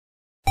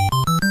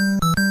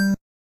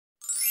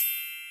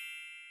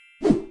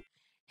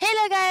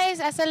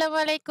guys,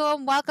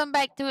 Assalamualaikum. Welcome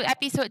back to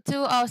episode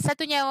 2 of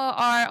Satu Nyawa,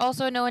 or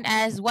also known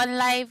as One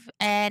Life.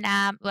 And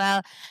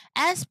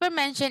as per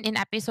mentioned in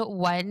episode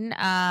 1,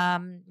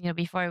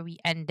 before we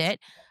ended,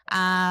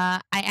 I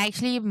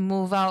actually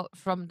moved out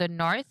from the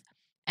north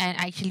and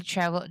actually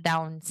traveled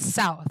down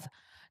south.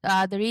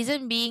 The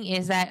reason being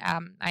is that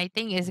I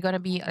think it's gonna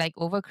be like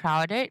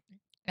overcrowded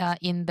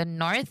in the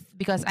north,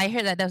 because I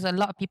heard that there's a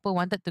lot of people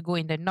wanted to go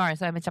in the north.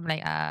 So I'm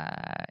like,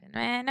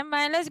 never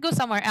mind, let's go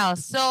somewhere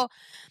else. So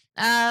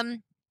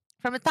um,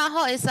 from the town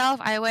hall itself,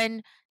 I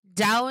went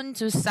down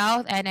to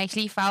south and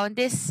actually found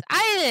this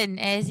island,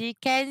 as you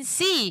can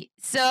see.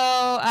 So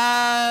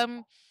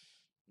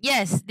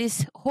yes,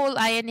 this whole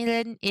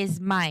island is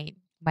mine.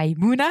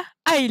 Maimunah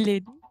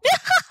Island.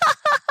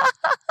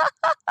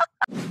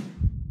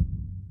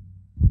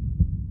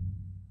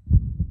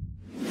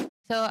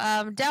 So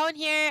down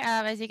here,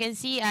 as you can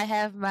see, I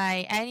have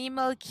my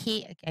animal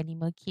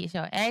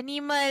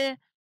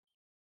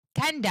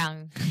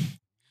kandang.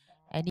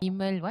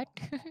 Animal what?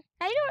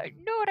 I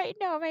don't know right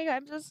now. Oh my god,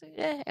 I'm so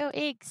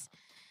eggs.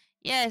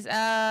 Yes,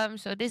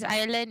 so this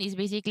island is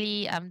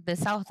basically the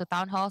south to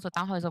town hall. So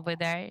town hall is over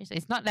there. So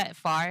it's not that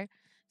far.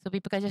 So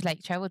people can just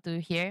like travel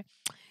to here.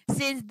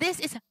 Since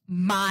this is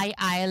my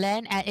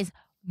island and it's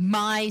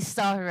my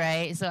stuff,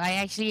 right? So I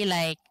actually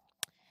like,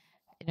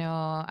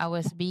 I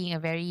was being a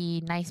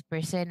very nice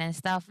person and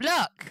stuff.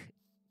 Look,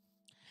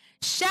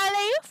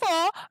 chalet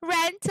for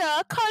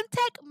rental.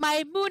 Contact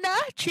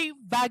Maimunah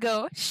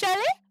Trivago.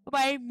 Chalet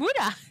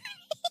Maimunah.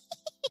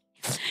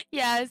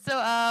 Yeah, so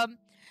I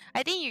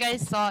think you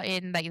guys saw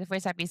in like the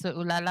first episode,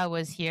 Ulala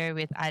was here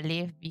with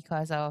Alif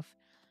because of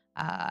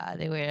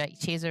they were like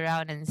chased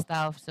around and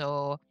stuff.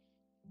 So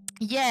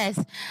yes,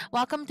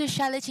 welcome to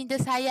Chalet Cinta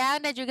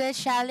Sayang dan juga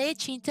Chalet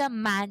Cinta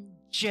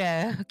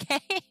Manja. Okay.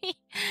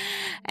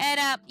 And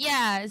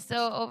yeah,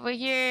 so over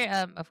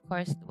here, of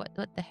course, what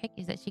the heck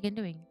is that chicken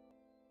doing?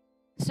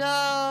 So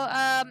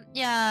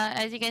yeah,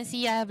 as you can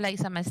see, I have like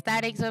some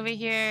aesthetics over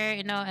here.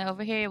 And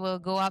over here we'll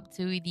go up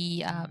to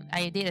the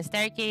I did a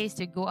staircase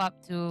to go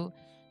up to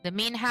the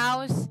main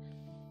house.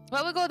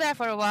 But we'll go there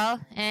for a while,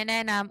 and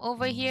then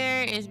over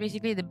here is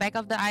basically the back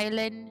of the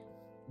island.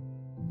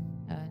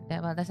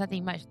 That's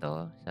nothing much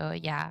though. So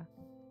yeah,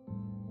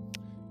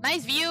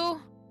 nice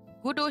view,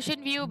 good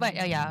ocean view. But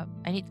yeah,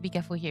 I need to be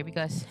careful here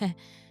because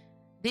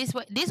this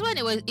one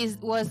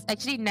was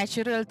actually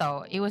natural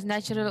though. It was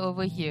natural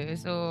over here.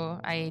 So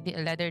I did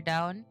a ladder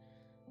down.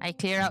 I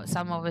clear out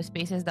some of the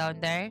spaces down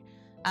there.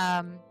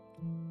 Um,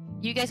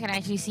 you guys can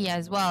actually see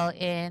as well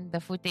in the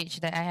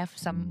footage that I have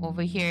some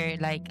over here,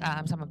 like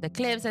some of the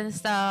clips and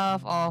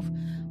stuff of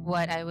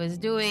what I was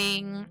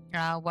doing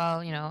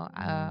while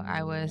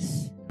I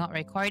was not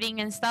recording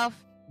and stuff.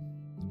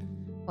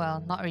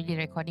 Well, not really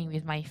recording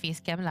with my face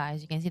cam lah.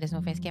 As you can see, there's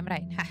no face cam,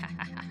 right?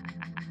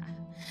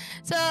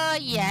 So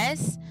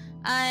yes,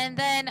 and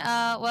then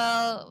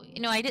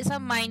I did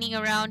some mining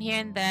around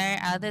here and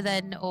there. Other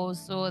than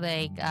also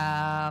like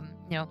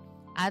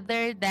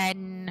other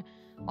than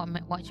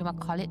what you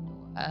call it,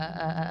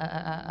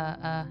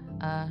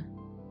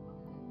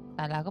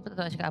 tak lah, aku tak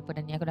tahu nak cakap apa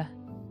dah ni, aku dah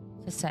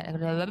sesat.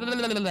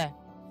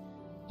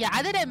 Yeah,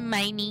 other than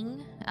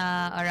mining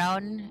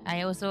around,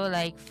 I also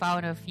like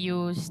found a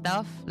few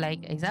stuff.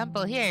 Like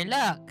example here,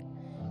 look,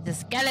 the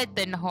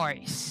skeleton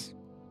horse.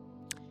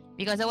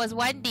 Because there was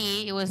one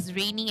day it was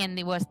raining and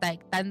it was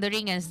like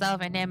thundering and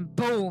stuff, and then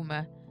boom,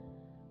 a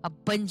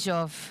bunch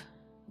of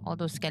all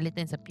those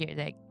skeletons appeared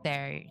like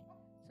there.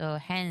 So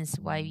hence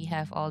why we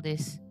have all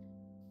these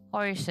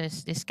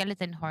horses, the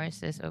skeleton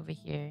horses over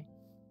here.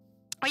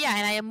 Oh yeah,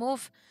 and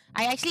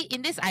I actually,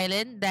 in this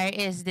island there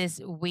is this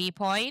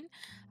waypoint.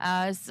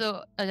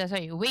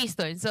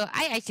 Waystone. So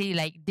I actually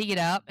like dig it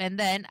up and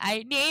then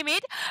I name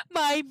it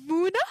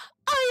Maimunah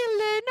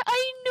Island.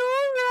 I know,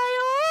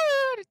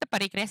 right?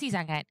 Tempat rekreasi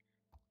sangat.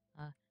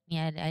 Ni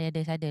ada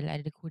sadel,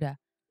 ada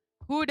kuda.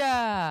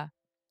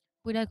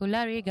 Kudaku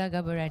lari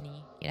gagah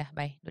berani. Okay dah,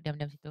 bye. Duduk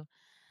diam-diam situ.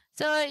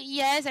 So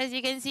yes, as you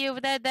can see over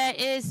there, that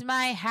is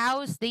my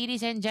house,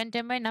 ladies and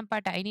gentlemen.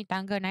 Nampak tak? Ini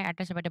tangga naik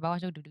atas daripada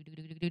bawah. So duduk,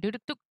 duduk, duduk, duduk,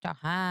 duduk, duduk.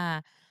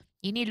 Ha.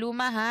 Ini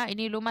rumah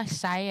Ini rumah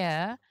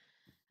saya.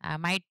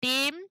 My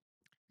team.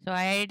 So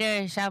I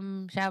ada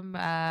some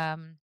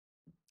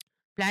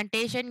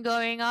plantation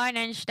going on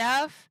and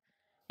stuff.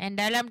 And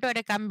dalam tu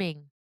ada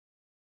kambing.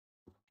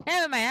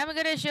 Never mind, I'm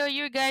gonna show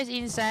you guys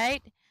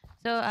inside.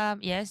 So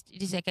yes,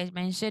 this like I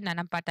mentioned,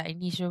 nampak tak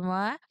ini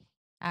semua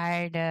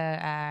ada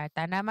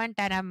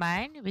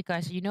tanaman-tanaman,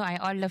 because I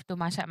all love to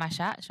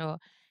masak-masak.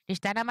 So this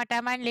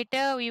tanaman-tanaman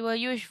later we will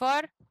use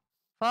for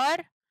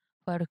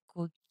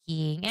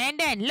cooking. And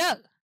then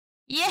look,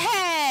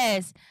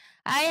 yes,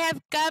 I have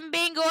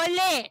kambing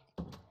golek.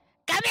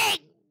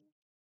 Kambing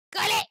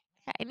golek.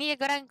 Ini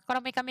korang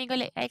main kambing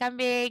golek. Hai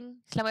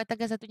kambing, selamat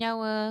datang ke Satu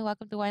Nyawa.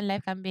 Welcome to One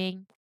Life,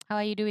 kambing. How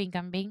are you doing,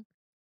 kambing?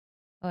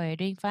 Oh, you're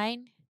doing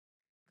fine.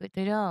 Good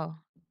to know.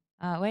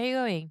 Where are you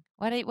going?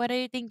 What are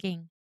you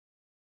thinking?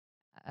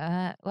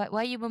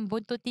 Why you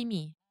membuntuti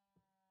me?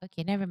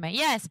 Okay, never mind.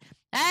 Yes,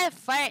 I have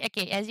fire.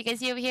 Okay, as you can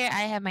see over here,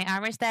 I have my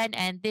armor stand,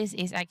 and this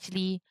is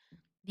actually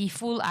the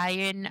full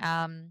iron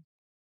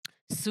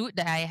suit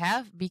that I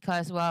have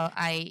because well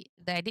I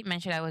did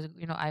mention I was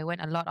I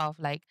went a lot of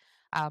like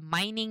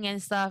mining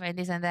and stuff and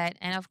this and that,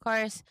 and of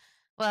course,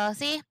 well,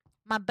 see,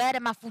 my bed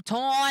and my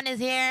futon is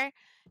here,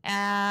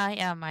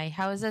 yeah, my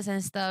houses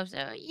and stuff,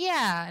 so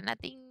yeah,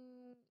 nothing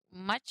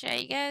much,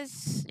 I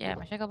guess. Yeah,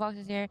 my shackle box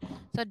is here.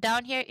 So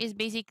down here is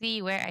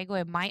basically where I go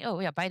and mine.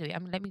 Oh yeah, by the way,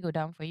 let me go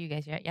down for you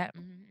guys. Yeah, yeah.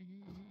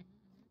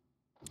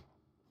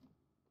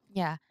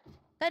 Yeah.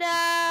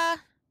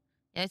 Ta-da!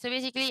 Yeah, so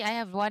basically I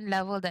have one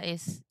level that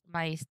is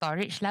my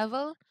storage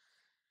level.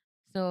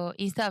 So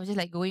instead of just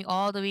like going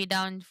all the way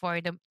down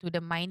for the to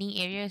the mining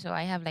area, so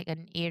I have like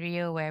an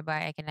area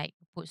whereby I can like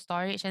put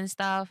storage and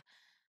stuff.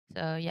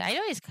 So yeah, I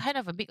know it's kind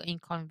of a big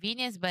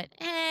inconvenience, but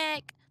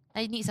heck,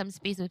 I need some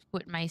space to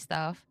put my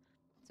stuff.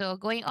 So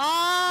going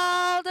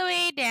all the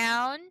way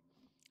down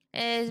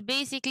is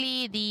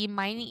basically the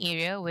mining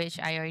area, which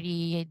I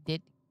already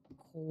did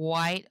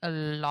quite a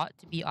lot,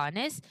 to be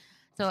honest.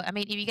 So I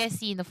mean, if you guys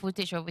see in the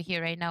footage over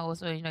here right now,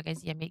 also you can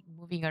see I'm like,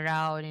 moving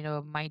around.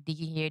 My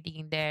digging here,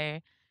 digging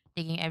there,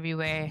 digging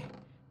everywhere,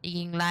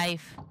 digging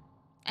life.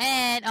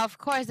 And of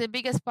course, the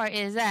biggest part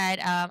is that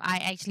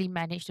I actually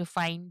managed to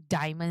find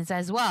diamonds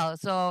as well.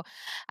 So,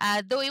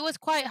 though it was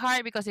quite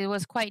hard because it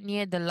was quite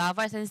near the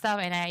lavas and stuff,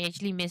 and I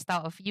actually missed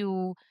out a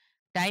few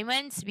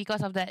diamonds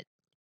because of that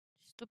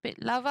stupid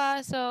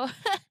lava. So,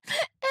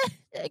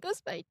 there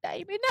goes my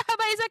diamond.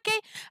 But it's okay.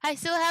 I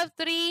still have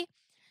three.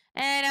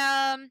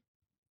 And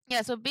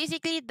yeah. So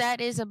basically,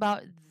 that is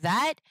about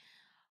that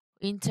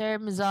in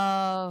terms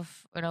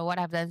of what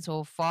I've done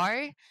so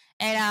far.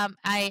 And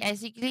I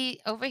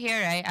basically over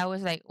here, right? I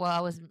was like, well,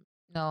 I was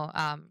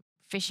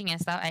fishing and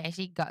stuff. I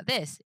actually got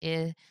this.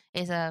 Is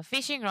a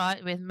fishing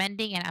rod with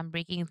mending and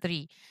unbreaking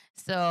 3.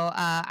 So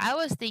I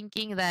was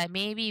thinking that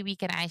maybe we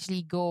can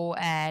actually go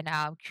and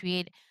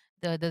create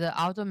the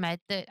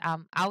automated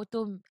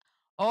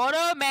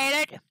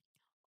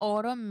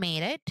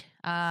automated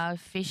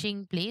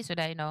fishing place so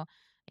that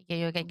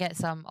you can get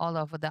some all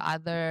of the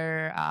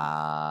other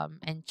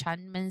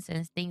enchantments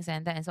and things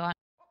and that and so on.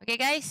 Okay,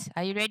 guys,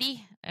 are you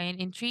ready? And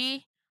in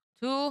 3,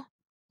 2,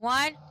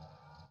 1,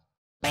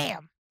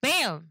 bam,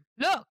 bam!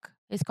 Look,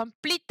 it's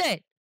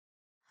completed.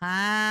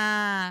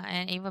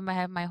 And even I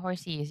have my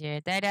horsey is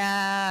here.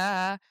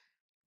 Ta-da!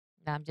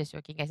 No, I'm just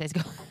joking, guys. Let's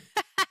go.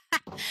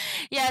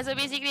 Yeah, so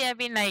basically, I've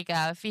been like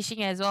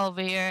fishing as well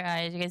over here.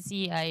 As you can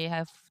see, I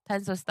have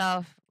tons of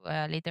stuff.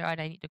 Later on,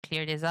 I need to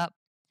clear this up.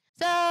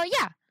 So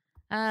yeah,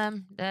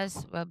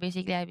 that's well.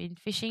 Basically, I've been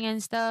fishing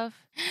and stuff.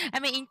 I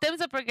mean, in terms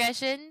of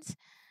progressions,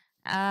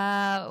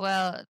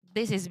 well,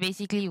 this is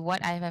basically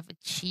what I have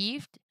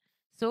achieved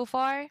so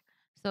far.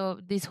 So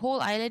this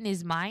whole island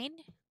is mine.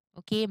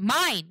 Okay,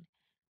 mine.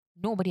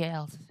 Nobody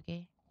else.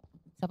 Okay.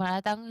 Siapa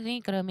nak datang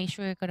ni kena make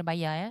sure kena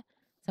bayar ya.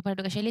 Siapa nak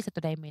duduk kat chalet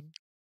satu diamond.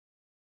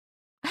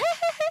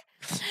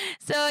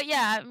 So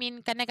yeah, I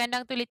mean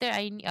kadang-kadang tu later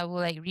I will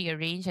like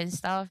rearrange and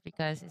stuff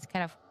because it's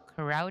kind of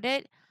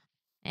crowded.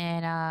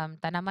 And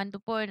tanaman tu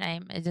pun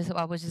I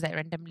was just like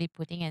randomly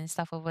putting and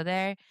stuff over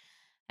there.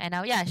 And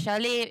now yeah,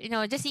 chalet,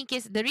 just in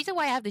case the reason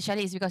why I have the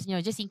chalet is because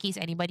just in case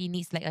anybody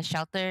needs like a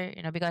shelter,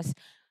 because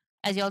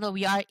as you all know,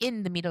 we are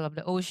in the middle of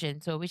the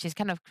ocean, so which is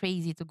kind of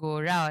crazy to go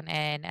around.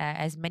 And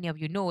as many of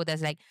you know,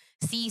 there's like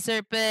sea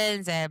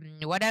serpents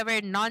and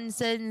whatever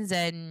nonsense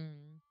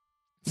and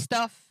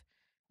stuff.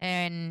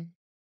 And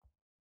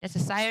there's a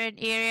siren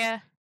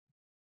area.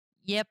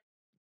 Yep,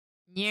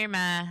 near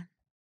my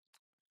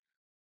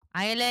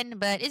island,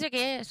 but it's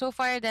okay. So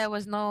far, there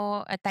was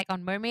no attack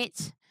on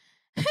mermaids.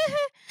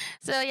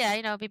 So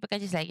yeah, people can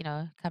just like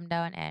come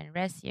down and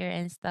rest here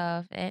and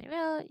stuff. And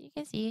well, you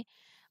can see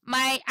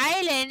my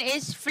island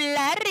is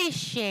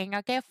flourishing.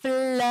 Okay,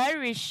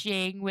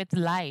 flourishing with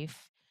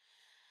life.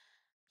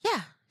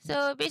 Yeah.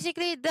 So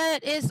basically,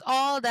 that is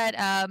all that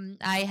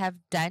I have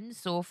done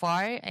so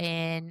far,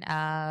 and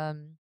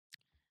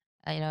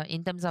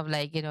in terms of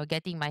like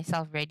getting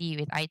myself ready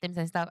with items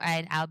and stuff.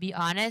 And I'll be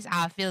honest,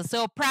 I feel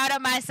so proud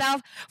of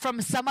myself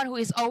from someone who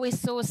is always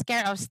so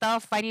scared of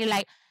stuff. Finally,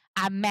 like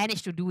I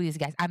managed to do this,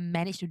 guys. I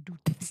managed to do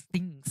these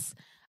things.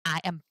 I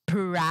am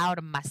proud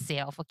of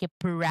myself. Okay,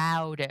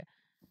 proud.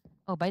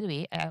 Oh, by the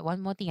way, one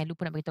more thing I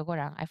lupa nak beritahu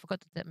korang. I forgot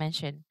to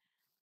mention.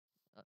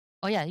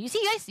 Oh yeah, you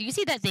see, guys, you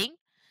see that thing?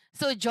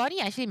 So Johnny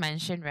actually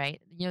mentioned,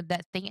 right?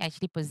 That thing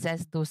actually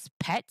possessed those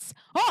pets.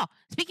 Oh,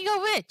 speaking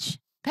of which,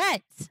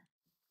 pets.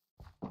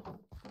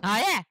 Oh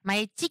yeah,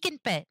 my chicken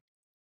pet.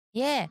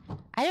 Yeah,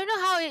 I don't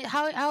know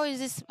how is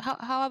this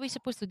how are we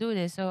supposed to do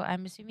this? So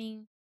I'm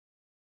assuming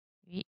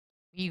we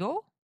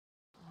go.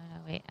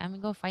 Wait, I'm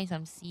gonna go find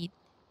some seed.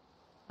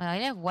 I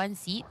only have one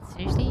seed.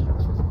 Seriously?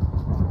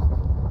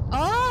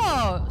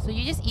 Oh, so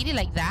you just eat it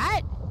like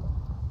that?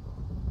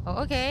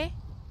 Oh, okay.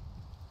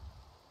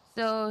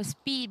 So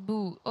speed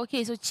boost.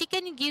 Okay, so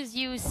chicken gives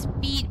you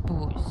speed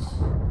boost.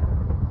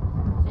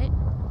 Is it?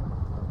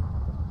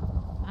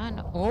 Ah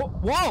no. Oh,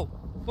 whoa,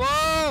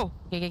 whoa.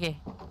 Okay.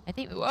 I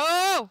think.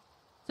 Whoa.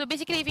 So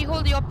basically, if you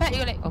hold your pet,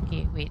 you're like,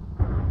 okay, wait.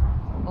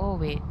 Oh,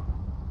 wait.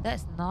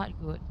 That's not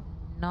good.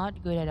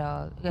 Not good at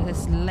all. Because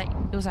it's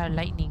those are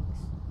lightnings.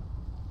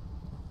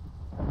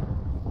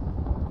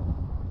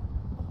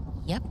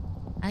 Yep.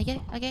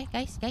 Okay,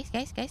 guys.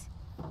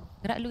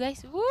 Gerak dulu,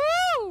 guys.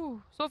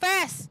 Woo! So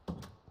fast!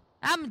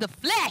 I'm the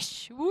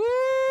Flash! Woo!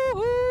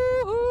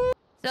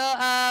 So,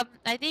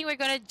 I think we're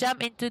gonna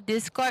jump into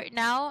Discord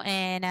now.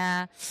 And,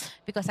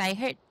 because I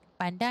heard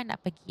Panda nak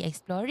pergi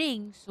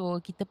exploring. So,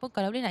 kita pun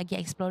kalau boleh nak pergi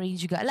exploring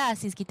jugalah.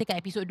 Since kita kat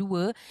episode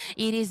 2,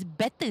 it is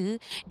better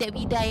that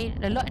we die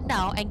a lot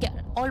now and get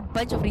all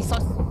bunch of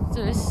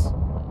resources.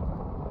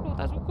 Oh,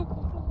 tak suka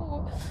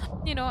buruk.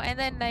 You know, and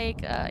then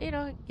like,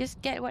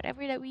 just get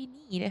whatever that we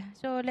need.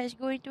 So, let's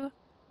go into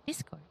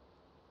Discord.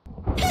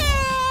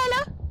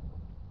 Hello!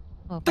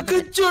 Oh,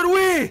 terkejut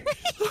weh.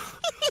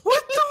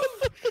 What the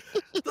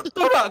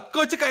tahu tak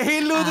kau cakap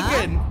hello tu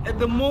kan, at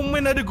the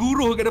moment ada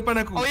guru kat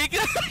depan aku. Oh my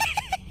god.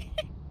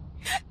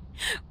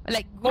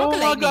 Like guru ke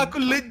my lightning? god, aku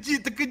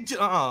legit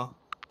terkejut.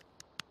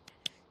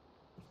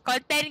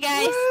 Content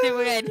guys, tu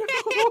kan.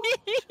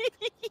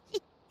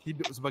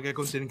 Hidup sebagai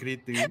content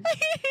creator.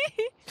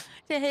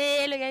 So,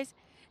 hello guys.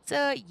 So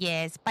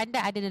yes,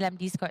 Panda ada dalam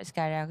Discord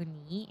sekarang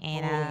ni.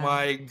 And, oh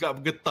my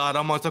god, bergetar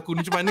dah masa aku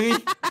ni macam mana ni.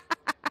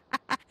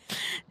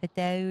 Tak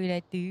tahu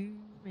lah tu.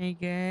 My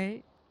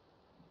god.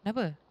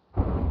 Kenapa?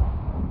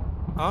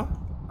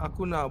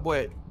 Aku nak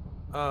buat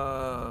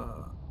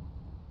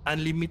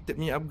unlimited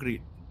punya upgrade.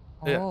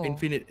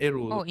 Infinite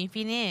arrow. Oh,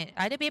 infinite.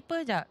 Ada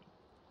paper jap?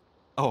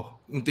 Oh,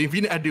 untuk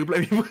infinite ada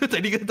pula paper.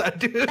 Tadi kan tak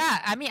ada. Tak,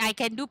 I mean I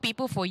can do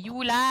paper for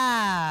you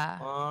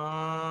lah.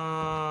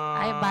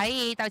 I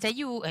baik, tak macam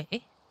you.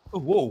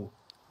 Oh, wow.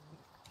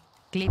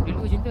 Claim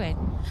dulu macam tu kan.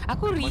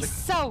 Aku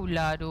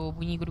risaulah tu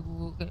bunyi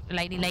guru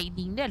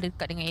lightning dia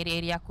dekat dengan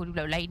area-area aku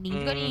dulu.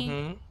 Lightning juga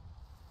ni.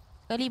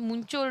 Sekali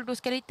muncul tu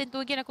skeleton tu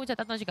again, aku macam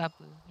tak tahu cakap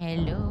apa.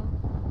 Hello.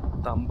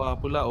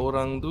 Tambah pula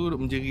orang tu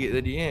menjerit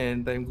tadi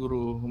kan, time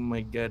guru. Oh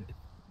my god.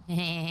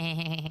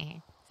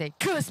 Said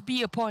curse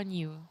be upon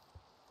you.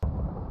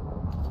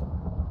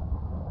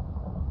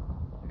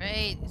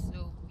 Right,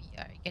 so we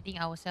are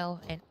getting ourselves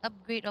an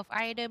upgrade of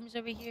items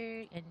over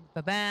here. And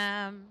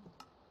ba-bam.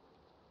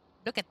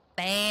 Look at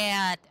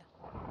that.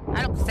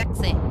 I look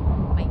sexy.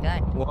 Oh my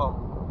god. Wow.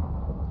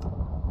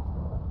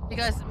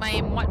 Because my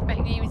mod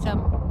pack ni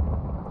macam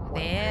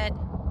that.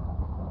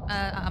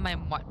 My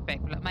mod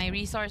pack pula. My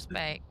resource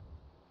pack.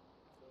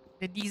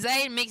 The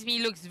design makes me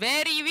looks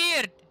very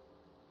weird.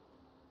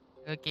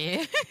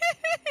 Okay.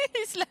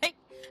 It's like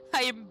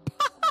I am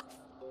buff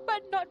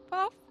but not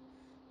buff.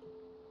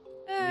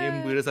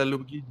 Member dah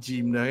selalu pergi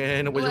gym dah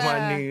kan. Nak buat macam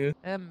mana.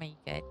 Oh my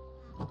god.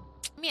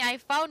 I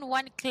found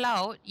one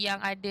cloud yang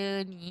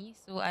ada ni.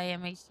 So I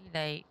am actually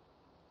like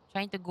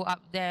trying to go up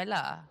there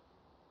lah.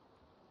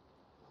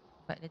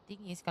 But the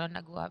thing is kalau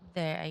nak go up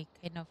there, I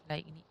kind of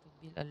like need to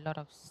build a lot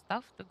of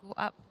stuff to go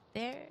up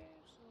there.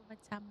 So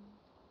macam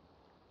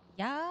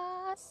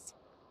yes.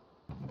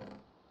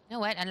 You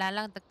know what?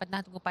 Alang-alang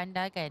pernah tunggu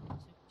Panda kan.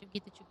 So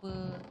kita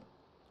cuba.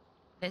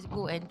 Let's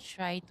go and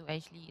try to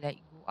actually like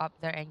go up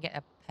there and get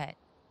a pet.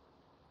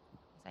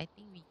 I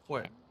think we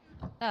can.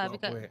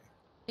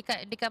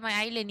 Tak, dekat my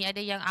island ni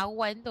ada yang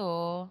awan tu.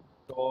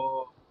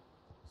 Oh.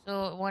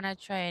 So wanna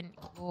try and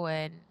go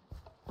and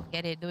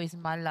get it. Though it's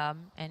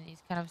malam and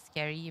it's kind of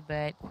scary,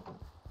 but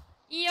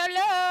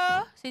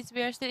YOLO! Since we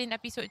are still in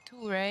episode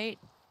 2,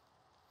 right?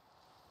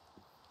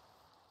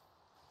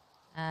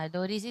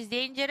 Though this is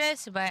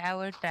dangerous, but I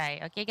will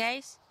try. Okay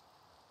guys?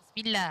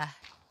 Bismillah.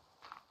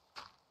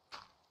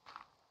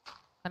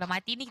 Kalau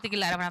mati ni kita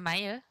gelak ramai-ramai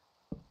ya.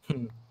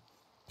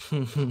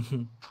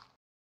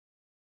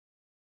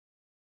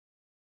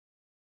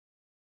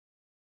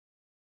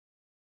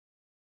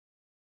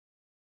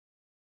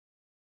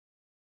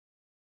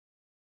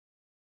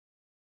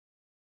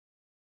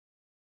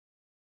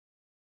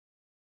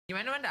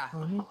 Gimana Manda?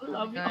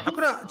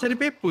 Aku nak cari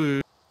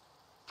paper.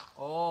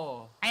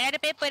 Oh. I ada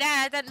paper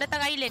dah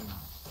datang island.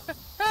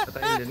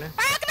 Datang island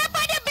Kenapa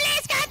ada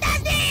blaze kat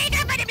atas ni?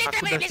 Kenapa ada blaze?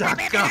 Aku dah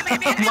cakap.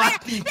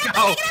 Mati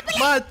kau.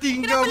 Mati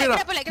kau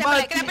Meera. Kenapa jangan.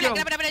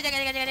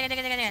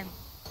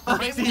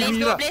 Mati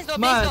Meera.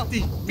 Mati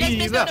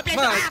Meera.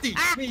 Mati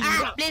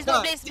Meera.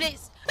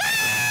 Blaze.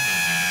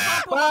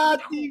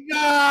 Mati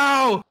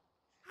kau.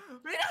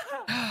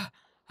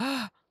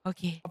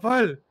 Okay. Apa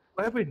hal?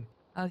 What happened?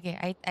 Okay,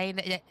 I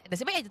dah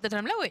sebaik jatuh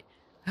dalam laut.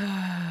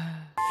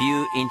 Few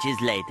inches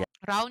later.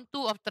 Round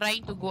 2 of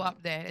trying to go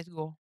up there. Let's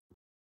go.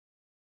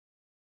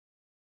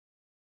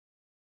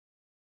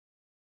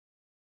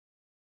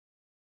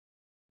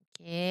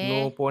 Okay.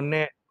 No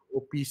ponet,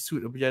 OP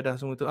suit, OP jadah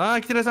semua tu.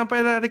 Kita dah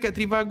sampai dah dekat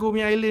Trivago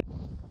punya island.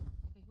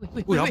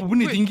 Weh, apa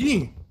benda tinggi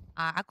ni?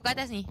 Aku kat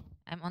atas ni.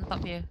 I'm on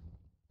top here.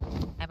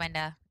 Hai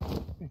Panda.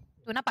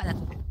 Tu nampak tak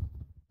tu?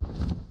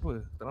 Apa?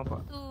 Tak nampak.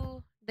 Tu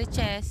the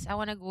chest. I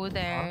wanna go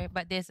there,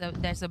 but there's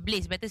a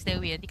blaze. Better stay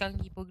away. Nanti kan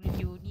hippogriff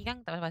you ni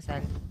kan tak pasal.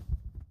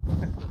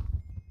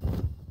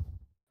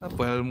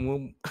 Apa hal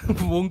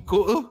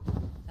bongkok tu?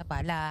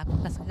 Sabarlah,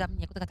 aku tengah seram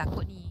ni. Aku tengah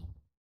takut ni.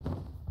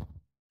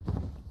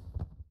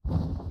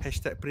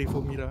 #pray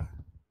for Meera.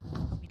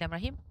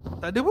 Bismillahirrahmanirrahim.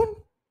 Tak ada pun.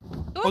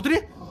 Tu? Oh tu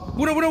dia.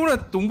 Buna.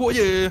 Tumbuk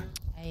je.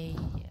 Ay,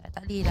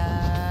 tak boleh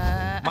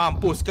lah.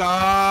 Mampus kau.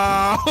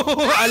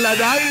 Alah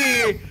dah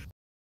air.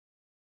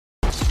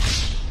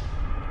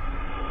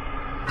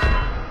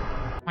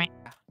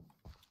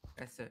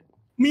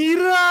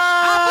 Meera.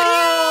 Apa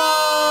dia?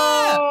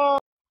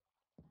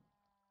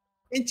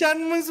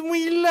 Enchantment semua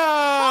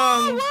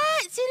hilang.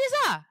 What? Serius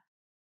ah?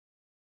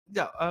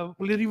 Sekejap,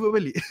 boleh revert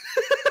balik?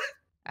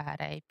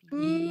 RIP.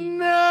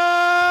 No.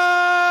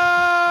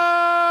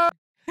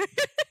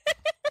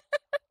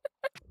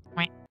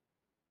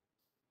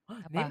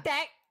 Name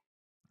tag?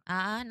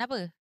 Kenapa?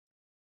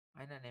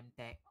 Mana name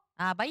tag?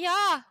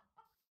 Bayar.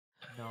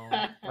 No.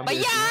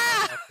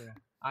 Bayar.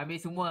 Ambil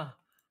semua.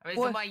 Ambil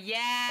Boy. semua.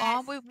 Yes.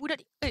 Budak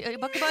ni.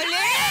 Bagi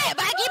balik.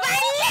 Bagi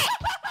balik.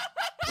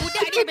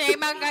 Budak ni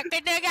memang kena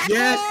dengan aku.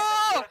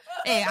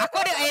 Yes. Aku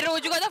ada arrow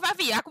juga tau,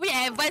 Fafi. Aku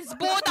punya advance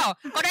bow tau.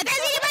 Kau datang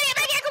sini bagi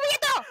aku punya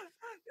tu.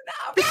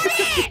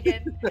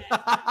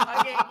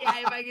 Okay,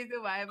 I bagi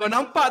semua. Kau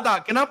nampak tak?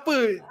 Kenapa?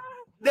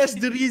 That's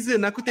the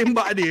reason aku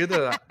tembak dia,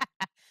 betul tak?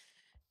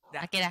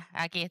 Okay dah.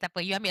 Okay, tak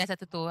apa. You ambil lah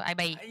satu tu. I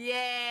baik.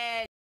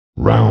 Yeah.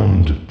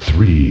 Round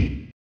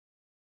 3.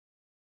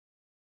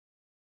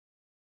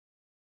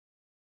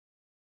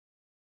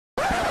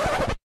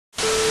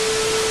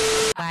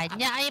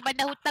 Banyak air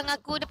bandar hutang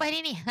aku depan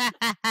ni.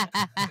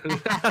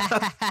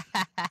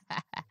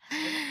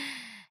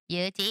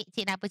 Ya, cik.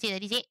 Cik nak apa cik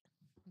tadi, cik?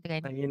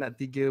 Kan? Saya nak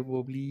 3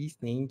 bowl please.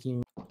 Thank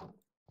you.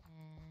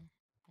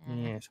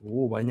 Yes.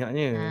 Oh,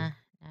 banyaknya.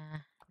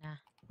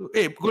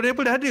 Golden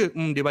apple dah ada.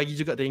 Dia bagi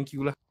juga, thank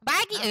you lah.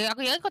 Bagi?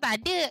 Aku ingat kau tak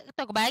ada. Kau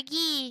tahu aku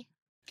bagi.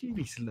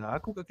 Please lah,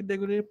 aku kat kedai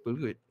golden apple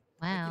kot.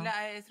 Wow. Gila,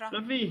 Esra.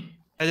 Rafi.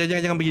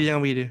 Jangan bagi dia.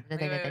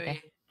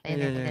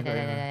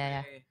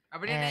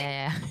 Apa dia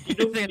name?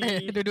 Hidup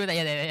please. Dua-dua tak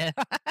payah.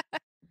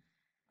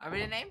 Apa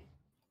dia name?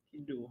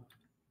 Hidup.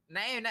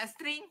 Name nak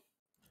string?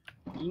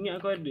 Ingat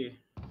aku ada.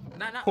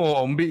 Nak.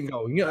 Oh, ambil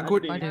kau. Ingat aku.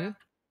 Ada.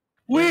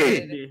 Weh!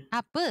 Ada.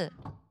 Apa?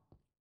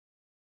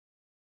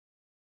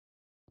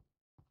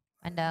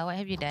 Anda, what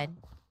have you done?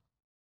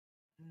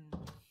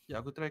 Ya,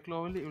 aku try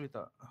keluar balik boleh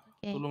tak?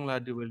 Okay. Tolonglah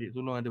ada balik.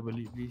 Tolong ada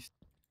balik please.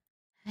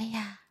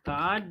 Ayah. Tak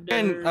ada.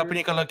 Kan apa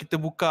ni kalau kita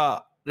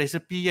buka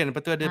resepi kan,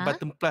 lepas tu ada Ha?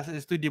 button plus kat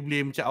situ, dia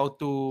boleh macam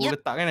auto Yup.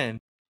 letak kan.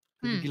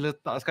 Tapi dia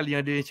letak sekali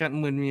ada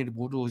enchantment ni, dia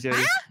bodoh je.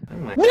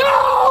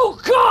 No,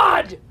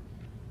 God!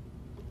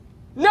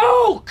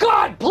 No,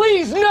 God,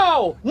 please,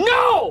 no!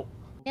 No!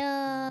 No.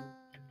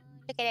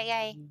 Look at that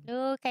guy.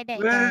 Look at that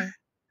Wah. guy.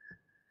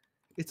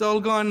 It's all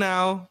gone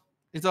now.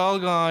 It's all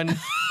gone.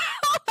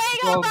 Oh my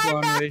It's god, all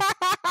gone, weh.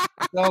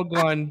 It's all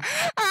gone.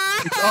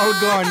 It's all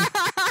gone.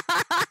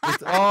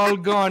 It's all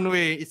gone,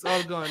 weh. It's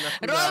all gone.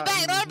 Aku Roll dah-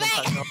 back, roll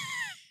back.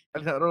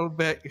 Aku nak roll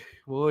back.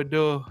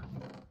 Bodoh.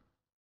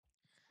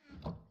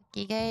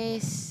 Okay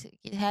guys,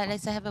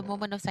 let's have a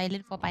moment of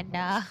silence for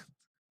Panda.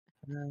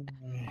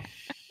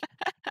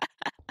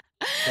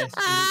 Best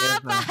thing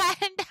ever.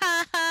 Panda.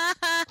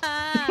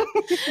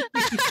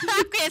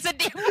 Aku yang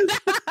sedih pula.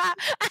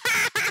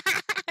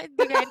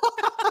 Itu kan.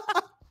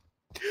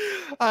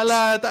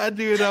 Alah, tak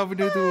ada dah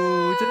benda tu.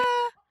 Macam mana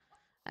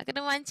Nak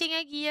kena mancing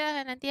lagi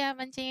lah. Nanti lah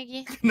mancing lagi.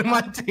 kena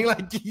mancing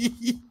lagi?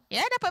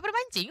 Ya, dapat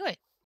bermancing kot.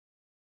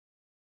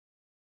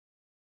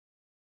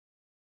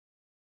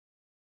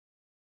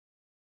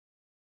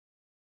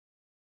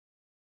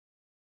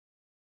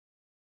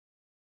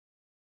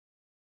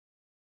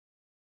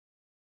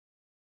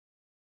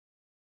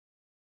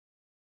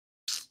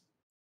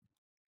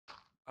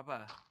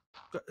 Apa?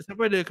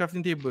 Siapa ada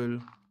crafting table?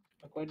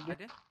 Aku ada.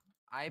 Ada?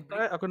 I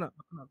break. Aku nak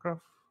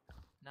craft.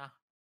 Nah.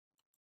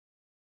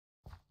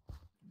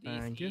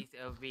 Thank you. This is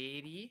a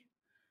very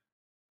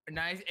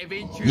nice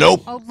adventure.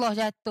 Nope. Allah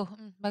jatuh.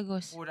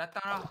 Bagus. Oh,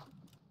 datang lah.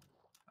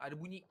 Ada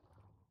bunyi.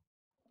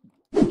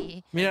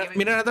 Okay.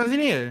 Meera datang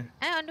sini ke?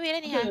 On the way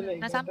dah ni. Ya, Ha? naik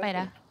Nak ke sampai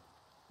dah.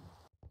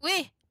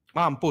 Weh,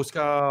 Mampus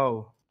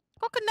kau.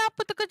 kau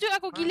kenapa terkejut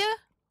aku gila?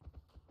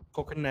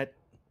 Coconut.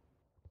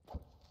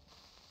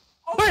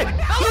 Oh, Wait!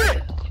 Wait!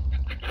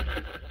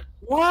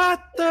 What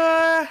the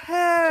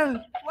hell?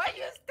 why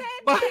you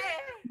stand Ba-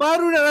 there?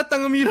 Baru nak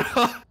datang Meera.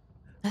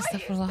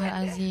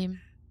 Astagfirullahalazim.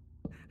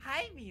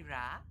 Hi,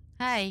 Meera.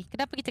 Hai,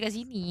 kenapa kita kat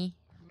sini?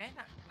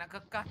 Nak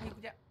kekah ni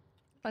kejap.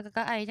 Pak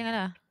kakak ai,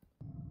 janganlah.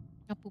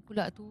 Apa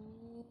pula tu?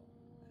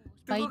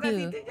 Tunggu kat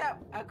Spider. situ jap.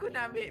 Aku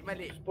nak ambil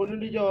balik. Spawner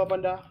dia jauh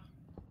Panda.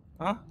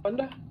 Ha?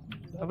 Panda.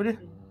 Apa dia?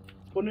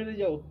 Spawner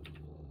dia jauh.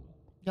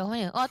 Jauh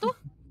mana? Oh tu?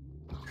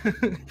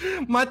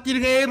 Mati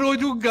dengan arrow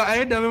juga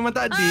dah memang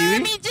tak ada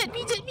weh. Mijet.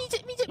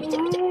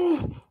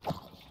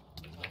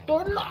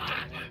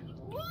 Tolong.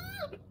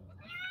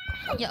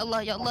 Ya Allah,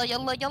 ya Allah, ya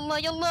Allah, ya Allah,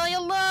 ya Allah, ya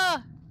Allah.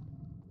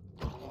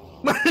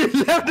 Mana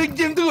left the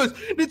game terus.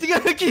 Dia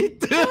tinggalkan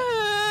kita.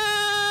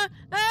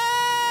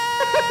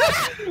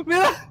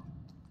 Meera.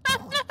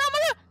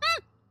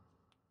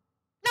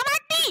 Nak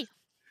mati.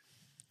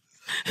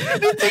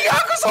 Dia tinggal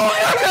aku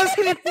seorang kat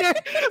sini.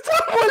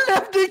 Semua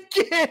left the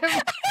game.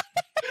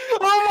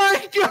 Oh my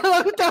god,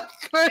 aku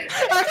takut.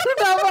 Aku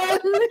dah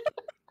balik.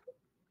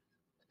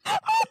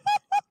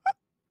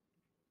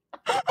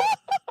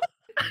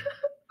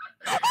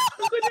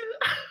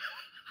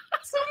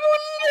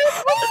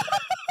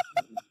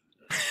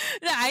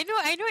 Nah, I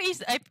know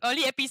it's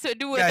only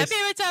episode 2 Guys. tapi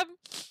macam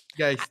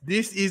Guys,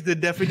 this is the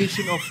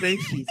definition of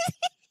friendship.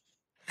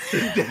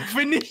 The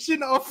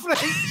definition of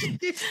friendship.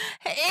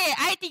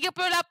 I 38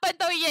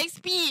 tahun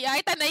EXP.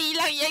 I tak nak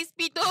hilang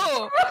EXP tu.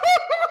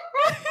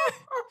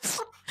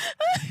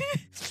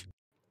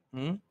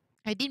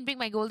 I didn't bring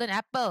my golden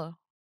apple.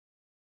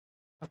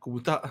 Aku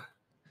pun tak.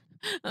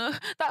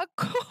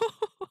 Takut.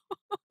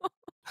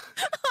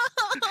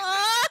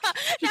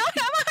 Nak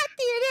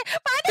mati dia.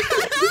 Panas.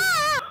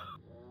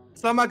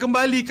 Selamat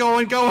kembali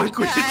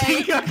kawan-kawanku yang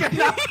tinggalkan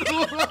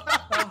aku.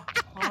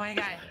 Oh my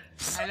god.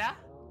 Alah?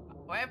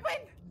 What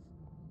happened?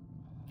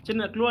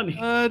 Macam nak keluar ni?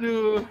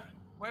 Aduh.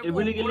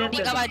 Boleh ke lihat?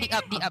 Dig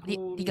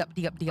up.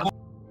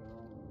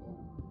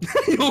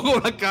 Yuk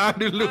belakang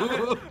dulu.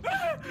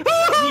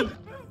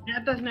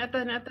 Naik atas. Naik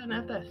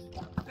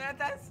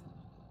atas.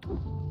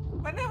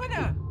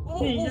 Mana?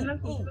 Ni, jalan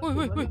aku.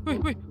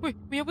 Woi,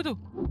 ni apa tu?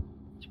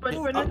 Cepat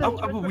naik atas.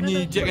 Apa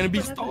bunyi Jack and the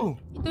Beanstalk tu?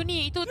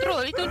 Itu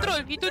troll.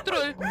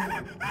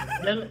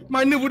 Jalan.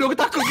 Mana bodoh aku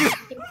takut ke?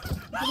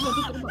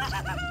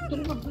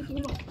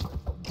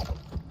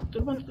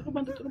 Terbang. I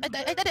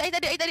tak ada.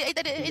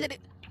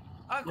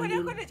 Aku ada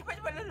cepat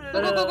lalu.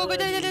 Go,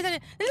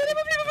 jalan.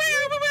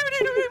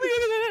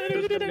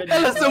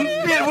 Alah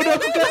sempit bodoh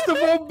aku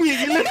claustrophobic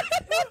gila.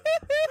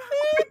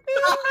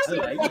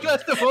 Aku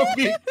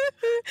claustrophobic.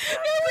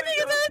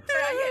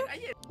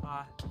 Ayat.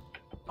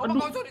 Oh my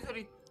god,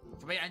 sorry.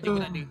 Sebaik anjing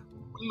pun tak ada.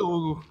 Peluh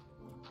aku.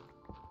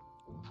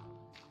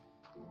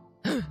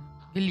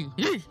 Geli.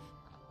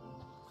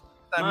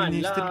 Time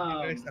ministry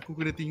Malam. guys, aku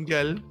kena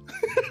tinggal.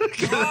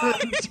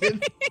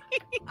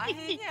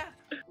 Akhirnya.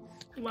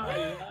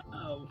 Malam.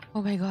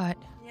 Oh my god.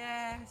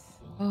 Yes.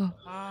 Oh.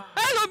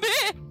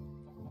 Zombie.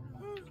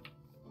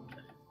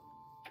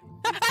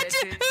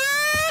 Aduh,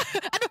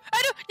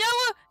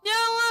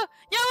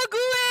 nyawa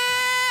gue.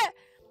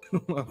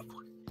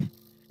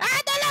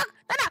 Tolong.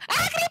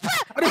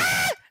 Creeper.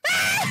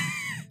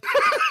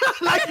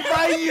 Lagi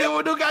bahaya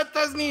bodoh kat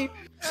atas ni.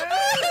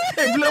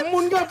 Blood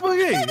moon ke apa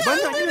ke?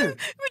 Banyak je.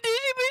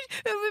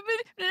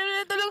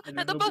 Tolong.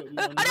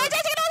 Ada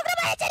cari keluar.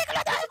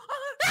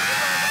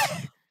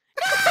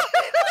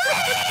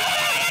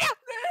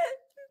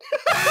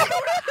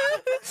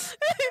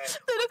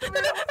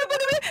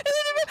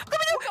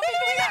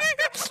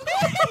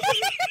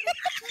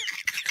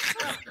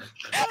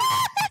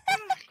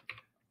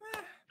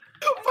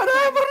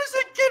 Padahal baru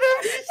sikit dah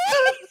bisa.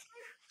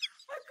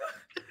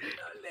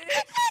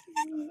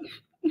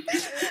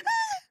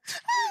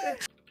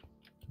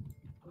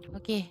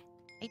 Okay,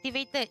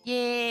 activated.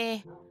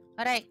 Yay.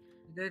 Alright,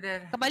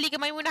 Dah. kembali ke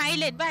Maimunah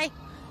Island. Bye.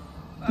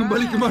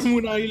 Kembali ke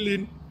Maimunah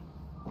Island.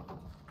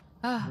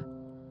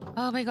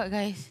 Oh my god,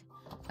 guys.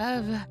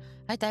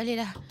 I tak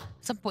boleh dah.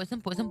 Semput.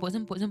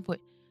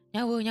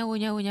 Nyawa.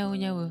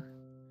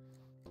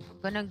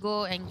 Gonna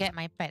go and get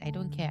my pet. I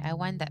don't care. I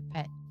want that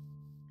pet.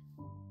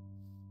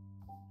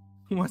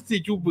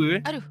 Masih cuba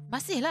Aduh,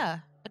 masih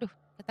lah. Aduh,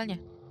 katalnya.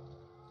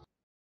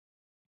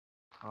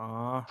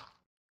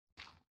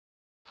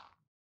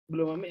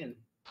 Belum ambil kan?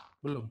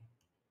 Belum.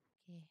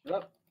 Okay.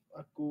 Rap,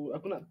 aku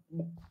nak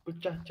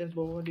pecah chest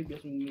bawah dia biar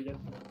semua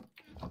jatuh.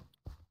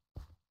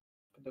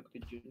 Kata aku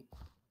terjun.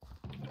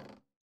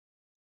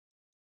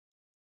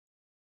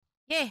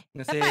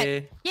 Terima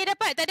Dapat. kasih.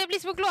 Dapat. Tak ada beli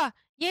semua keluar.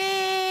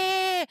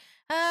 Yay.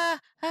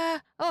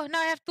 Oh,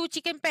 now I have 2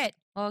 chicken pet.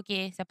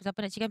 Okay,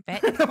 siapa-siapa nak chicken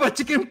pet? Dapat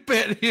chicken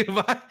pet dia,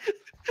 bye.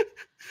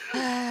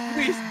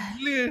 Wis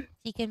gila.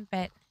 Chicken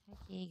pet.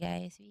 Okay,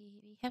 guys.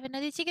 We have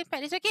another chicken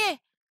pet. It's okay.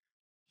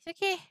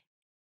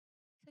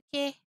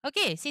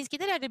 Okay, since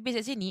kita dah ada base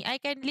kat sini, I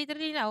can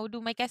literally now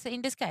do my castle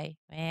in the sky.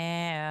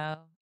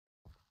 Well.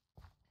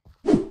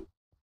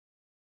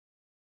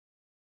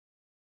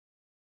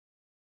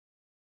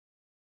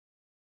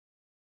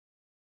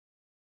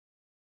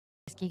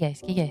 Okay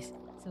guys.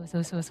 So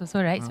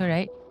right.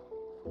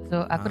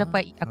 So aku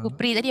dapat, aku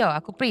pray tadi tau.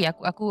 Aku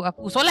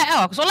solat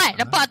tau. Aku solat.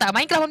 Nampak tak?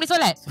 Minecraft boleh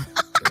solat.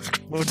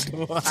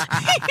 Bodoh.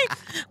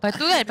 Lepas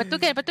tu kan. Dapat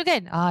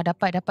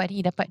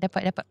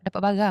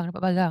barang.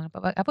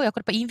 Apa? Aku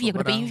dapat EV.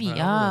 Aku dapat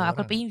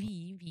EV.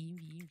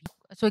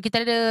 So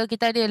kita ada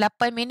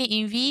 8 minit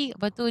EV.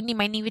 Lepas tu ni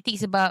mining fatigue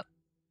sebab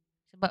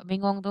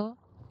bengong tu.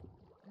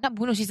 Nak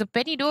bunuh si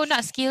sepen ni doh,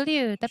 nak skill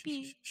dia.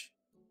 Tapi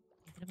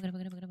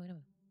kenapa?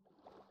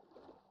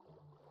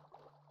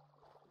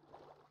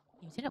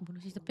 Saya nak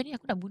bunuh si sepen ni.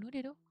 Aku nak bunuh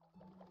dia tu.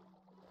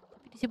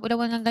 Tapi dia sibuk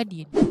lawan dengan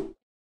Guardian.